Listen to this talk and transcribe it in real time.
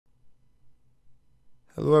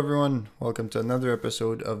Hello everyone, welcome to another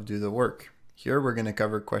episode of Do the Work. Here we're going to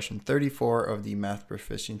cover question 34 of the math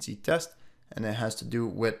proficiency test, and it has to do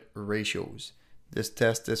with ratios. This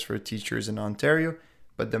test is for teachers in Ontario,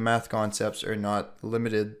 but the math concepts are not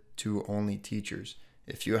limited to only teachers.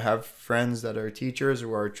 If you have friends that are teachers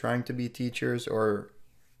or are trying to be teachers or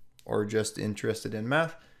just interested in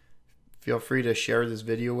math, feel free to share this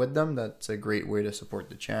video with them. That's a great way to support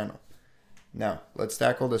the channel. Now, let's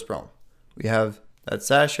tackle this problem. We have that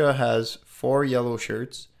Sasha has 4 yellow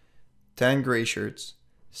shirts, 10 gray shirts,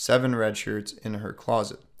 7 red shirts in her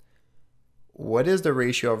closet. What is the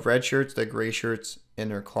ratio of red shirts to gray shirts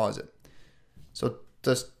in her closet? So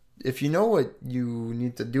if you know what you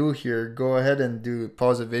need to do here, go ahead and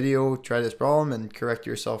pause the video, try this problem, and correct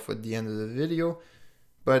yourself at the end of the video.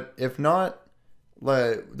 But if not,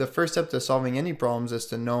 the first step to solving any problems is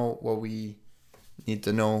to know what we need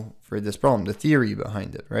to know for this problem, the theory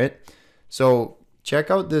behind it, right? So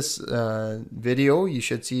check out this video. You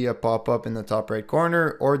should see a pop-up in the top right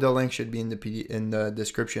corner, or the link should be in the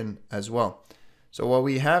description as well. So what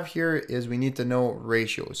we have here is we need to know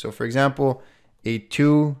ratios. So for example, a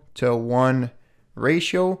 2-to-1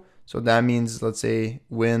 ratio. So that means, let's say,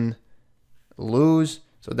 win, lose.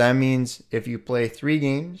 So that means if you play 3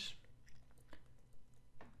 games,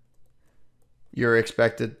 you're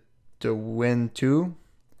expected to win 2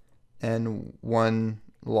 and 1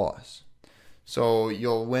 loss. So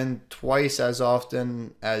you'll win twice as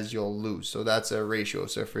often as you'll lose. So that's a ratio.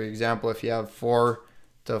 So for example, if you have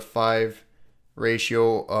 4-to-5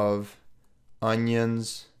 ratio of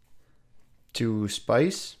onions to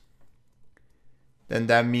spice, then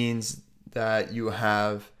that means that you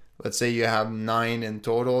have, let's say you have 9 in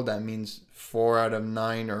total. That means 4 out of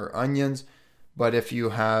 9 are onions. But if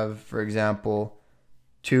you have, for example,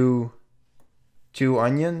 two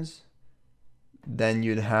onions, then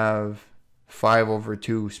you'd have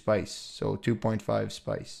 5/2 spice, so 2.5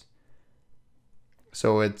 spice.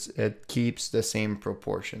 So it keeps the same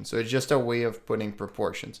proportion. So it's just a way of putting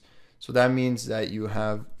proportions. So that means that you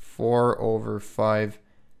have 4/5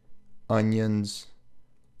 onions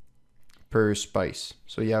per spice.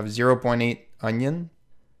 So you have 0.8 onion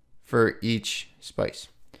for each spice.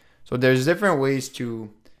 So there's different ways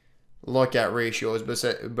to look at ratios,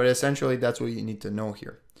 but essentially that's what you need to know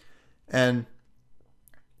here. And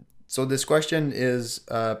so this question is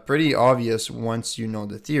pretty obvious once you know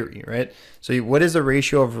the theory, right? So what is the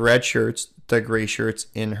ratio of red shirts to gray shirts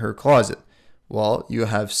in her closet? Well, you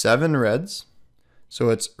have 7 reds. So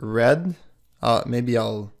it's red. Maybe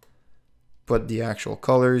I'll put the actual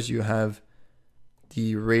colors. You have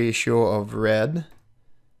the ratio of red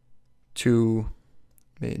to,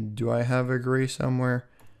 do I have a gray somewhere?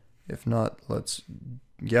 If not, let's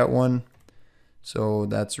get one. So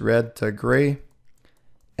that's red to gray.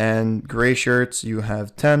 And gray shirts, you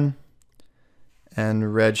have 10.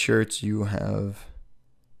 And red shirts, you have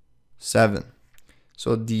 7.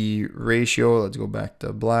 So the ratio, let's go back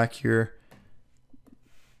to black here.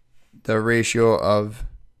 The ratio of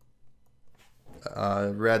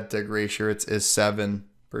red to gray shirts is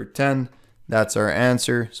 7/10. That's our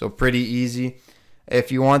answer. So pretty easy. If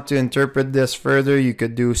you want to interpret this further, you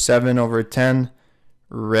could do 7/10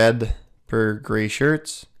 red per gray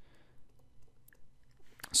shirts.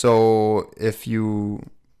 So if you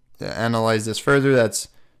analyze this further, that's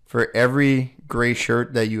for every gray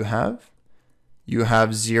shirt that you have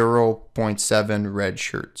 0.7 red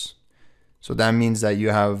shirts. So that means that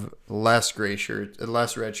you have less red shirts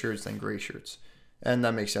than gray shirts. And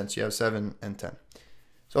that makes sense. You have 7 and 10.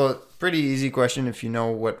 So pretty easy question if you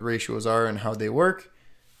know what ratios are and how they work.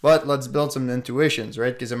 But let's build some intuitions,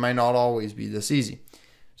 right? Because it might not always be this easy.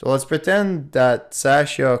 So let's pretend that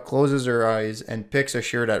Sasha closes her eyes and picks a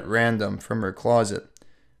shirt at random from her closet.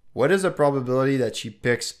 What is the probability that she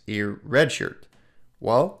picks a red shirt?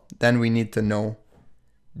 Well, then we need to know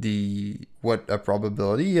what a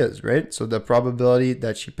probability is, right? So the probability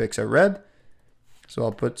that she picks a red, so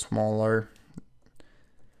I'll put smaller,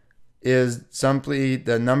 is simply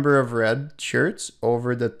the number of red shirts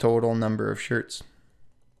over the total number of shirts.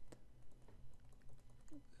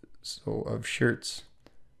 So of shirts.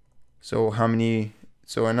 So how many,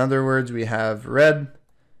 so in other words, we have red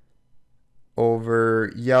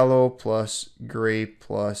over yellow plus gray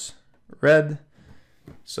plus red.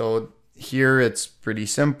 So here it's pretty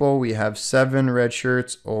simple. We have 7 red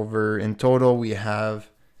shirts over, in total we have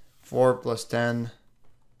 4 plus 10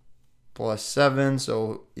 plus 7,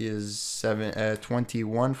 so is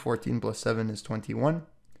 21. 14 plus 7 is 21.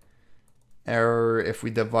 Or if we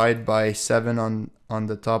divide by 7 on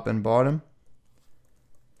the top and bottom,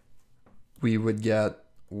 we would get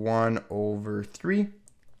 1/3,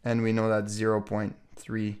 and we know that's 0.7.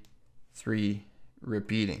 3, 3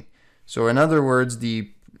 repeating. So in other words,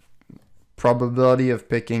 the probability of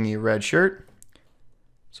picking a red shirt.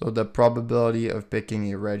 So the probability of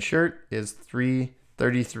picking a red shirt is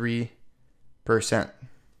 33%,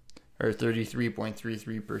 or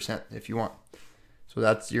 33.33% if you want. So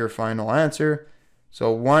that's your final answer.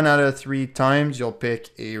 So 1 out of 3 times you'll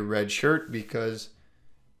pick a red shirt, because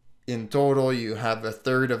in total you have a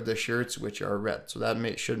third of the shirts which are red. So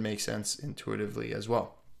that should make sense intuitively as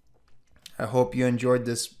well. I hope you enjoyed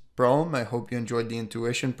this problem. I hope you enjoyed the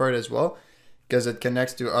intuition part as well, because it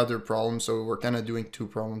connects to other problems. So we're kind of doing 2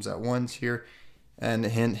 problems at once here. And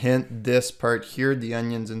hint, this part here, the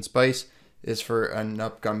onions and spice, is for an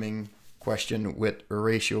upcoming question with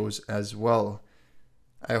ratios as well.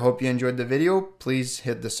 I hope you enjoyed the video. Please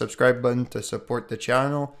hit the subscribe button to support the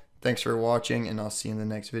channel. Thanks for watching, and I'll see you in the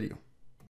next video.